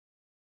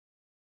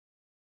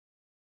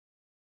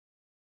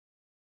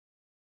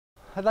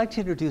I'd like to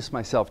introduce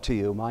myself to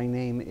you. My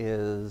name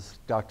is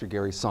Dr.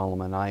 Gary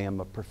Solomon. I am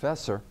a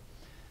professor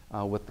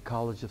with the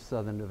College of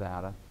Southern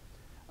Nevada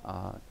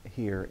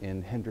here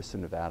in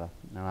Henderson, Nevada.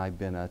 And I've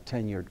been a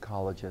tenured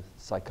college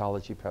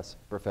psychology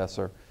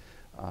professor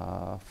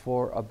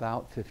for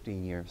about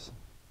 15 years.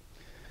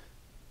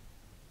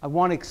 I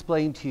want to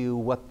explain to you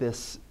what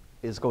this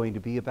is going to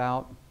be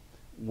about,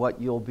 what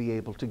you'll be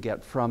able to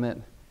get from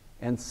it,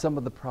 and some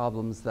of the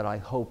problems that I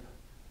hope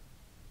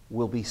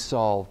will be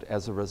solved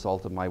as a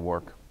result of my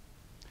work.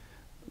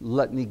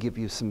 Let me give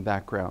you some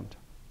background.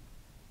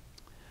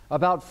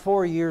 About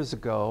 4 years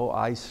ago,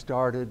 I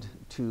started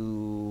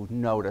to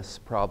notice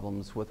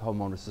problems with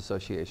homeowners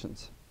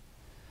associations.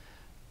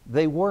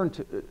 They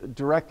weren't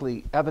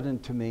directly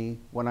evident to me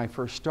when I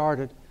first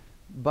started,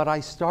 but I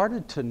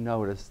started to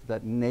notice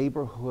that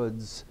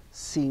neighborhoods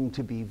seemed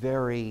to be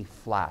very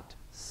flat,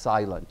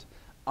 silent,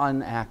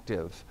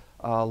 inactive,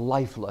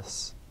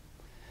 lifeless.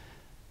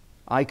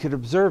 I could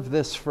observe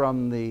this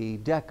from the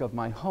deck of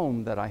my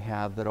home that I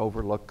have that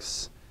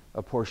overlooks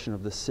a portion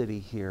of the city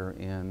here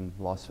in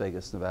Las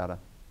Vegas, Nevada.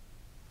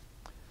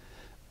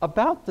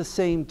 About the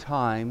same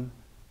time,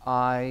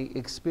 I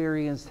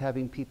experienced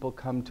having people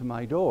come to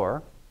my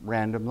door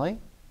randomly,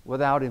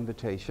 without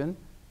invitation,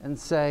 and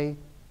say,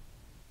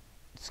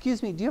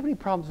 "Excuse me, do you have any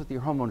problems with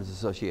your homeowners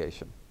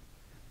association?"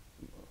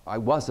 I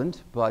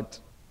wasn't, but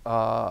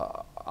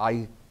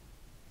I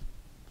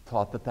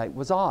thought that that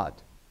was odd.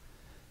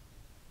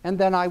 And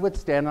then I would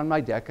stand on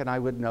my deck and I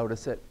would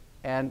notice it,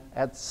 and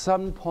at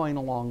some point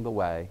along the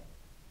way,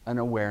 an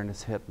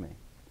awareness hit me.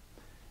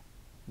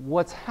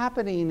 What's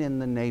happening in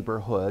the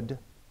neighborhood,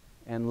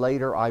 and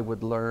later I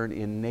would learn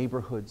in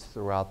neighborhoods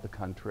throughout the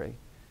country,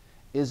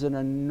 is an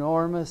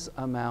enormous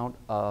amount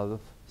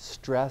of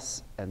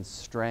stress and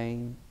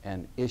strain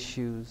and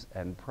issues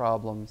and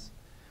problems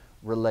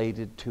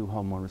related to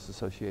homeowners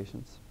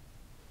associations.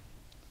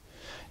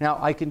 Now,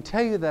 I can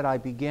tell you that I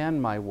began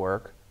my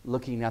work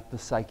looking at the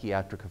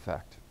psychiatric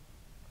effect.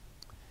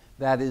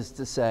 That is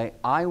to say,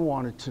 I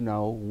wanted to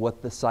know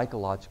what the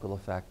psychological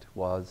effect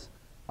was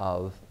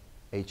of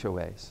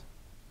HOAs.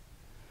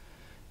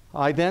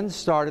 I then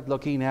started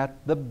looking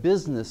at the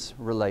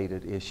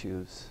business-related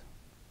issues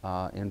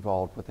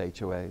involved with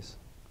HOAs,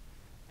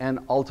 and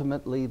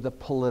ultimately the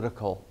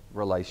political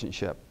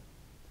relationship.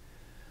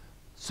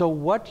 So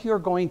what you're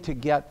going to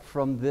get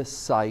from this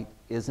site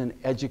is an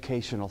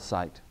educational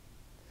site.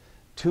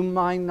 To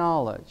my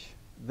knowledge,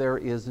 there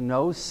is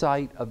no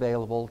site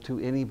available to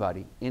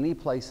anybody, any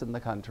place in the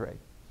country,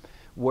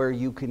 where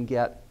you can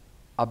get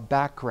a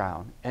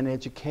background, an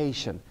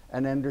education,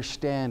 an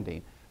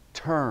understanding,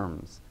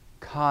 terms,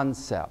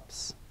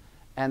 concepts,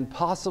 and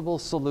possible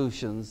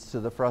solutions to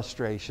the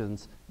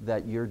frustrations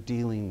that you're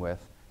dealing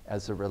with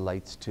as it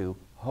relates to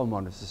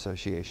homeowners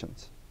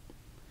associations.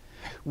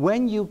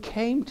 When you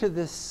came to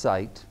this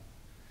site,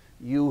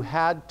 you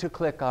had to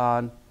click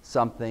on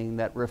something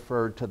that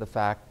referred to the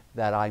fact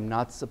that I'm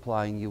not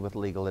supplying you with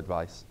legal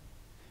advice.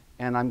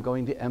 And I'm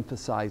going to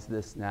emphasize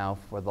this now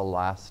for the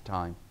last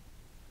time.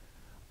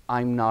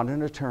 I'm not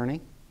an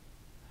attorney.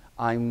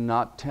 I'm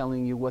not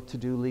telling you what to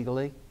do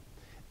legally.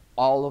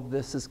 All of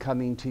this is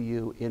coming to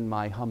you in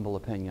my humble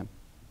opinion.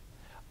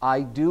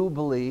 I do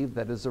believe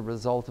that as a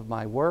result of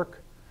my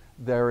work,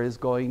 there is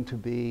going to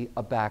be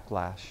a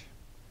backlash,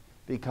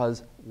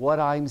 because what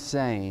I'm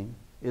saying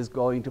is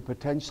going to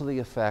potentially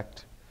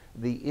affect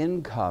the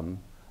income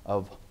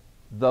of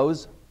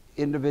those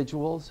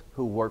individuals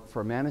who work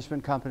for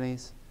management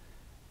companies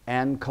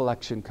and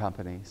collection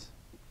companies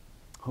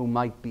who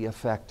might be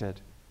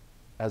affected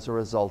as a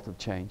result of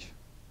change.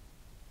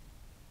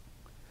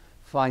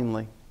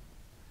 Finally,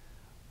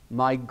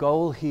 my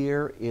goal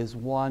here is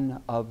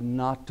one of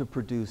not to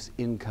produce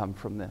income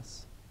from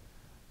this.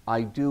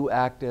 I do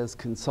act as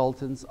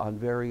consultants on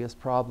various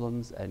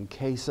problems and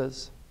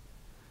cases.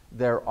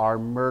 There are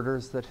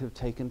murders that have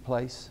taken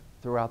place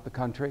throughout the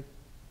country.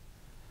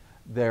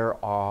 There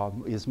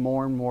is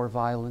more and more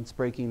violence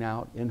breaking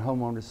out in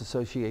homeowners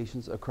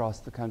associations across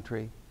the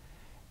country.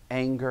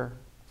 Anger,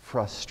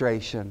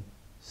 frustration,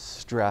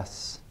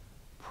 stress,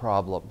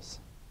 problems.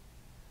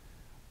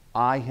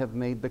 I have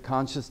made the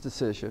conscious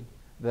decision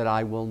that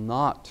I will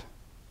not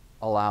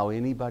allow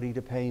anybody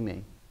to pay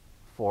me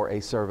for a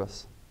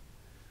service.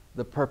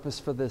 The purpose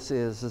for this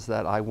is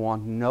that I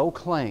want no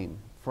claim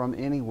from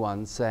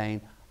anyone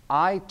saying,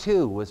 I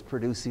too was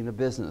producing a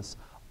business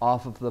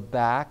off of the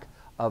back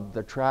of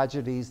the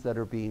tragedies that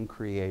are being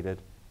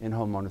created in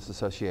homeowners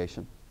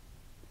association.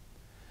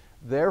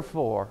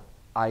 Therefore,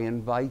 I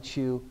invite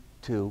you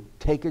to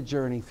take a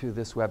journey through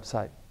this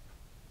website.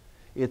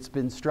 It's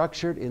been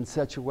structured in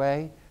such a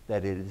way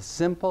that it is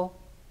simple,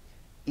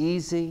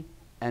 easy,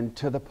 and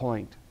to the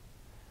point.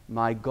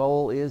 My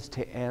goal is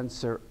to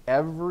answer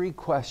every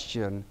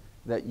question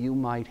that you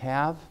might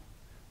have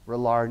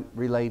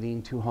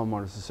relating to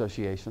homeowners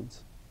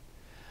associations.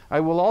 I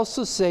will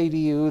also say to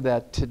you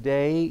that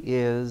today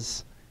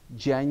is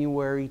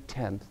January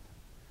 10th,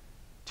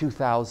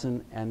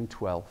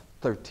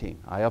 2013.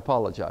 I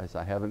apologize,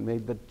 I haven't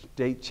made the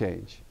date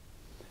change.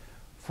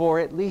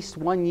 For at least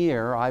 1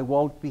 year, I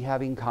won't be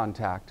having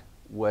contact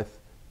with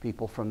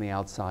people from the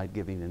outside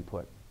giving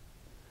input.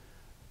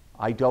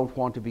 I don't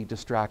want to be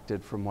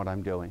distracted from what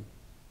I'm doing.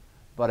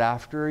 But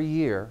after a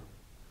year,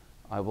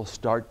 I will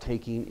start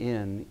taking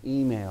in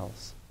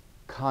emails,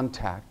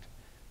 contact,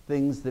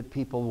 things that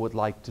people would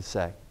like to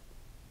say.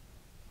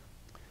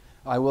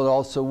 I will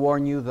also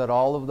warn you that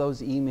all of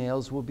those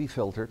emails will be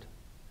filtered.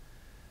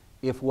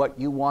 If what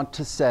you want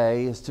to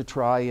say is to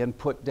try and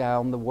put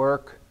down the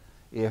work,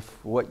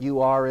 if what you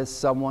are is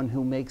someone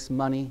who makes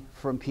money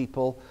from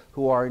people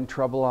who are in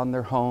trouble on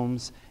their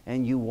homes,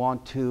 and you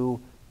want to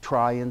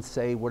try and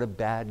say what a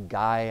bad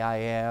guy I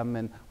am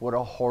and what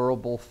a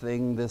horrible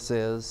thing this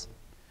is,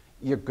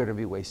 you're going to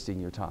be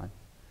wasting your time,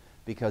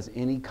 because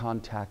any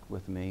contact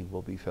with me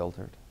will be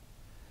filtered.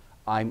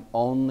 I'm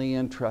only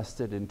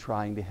interested in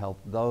trying to help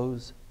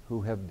those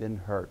who have been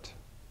hurt.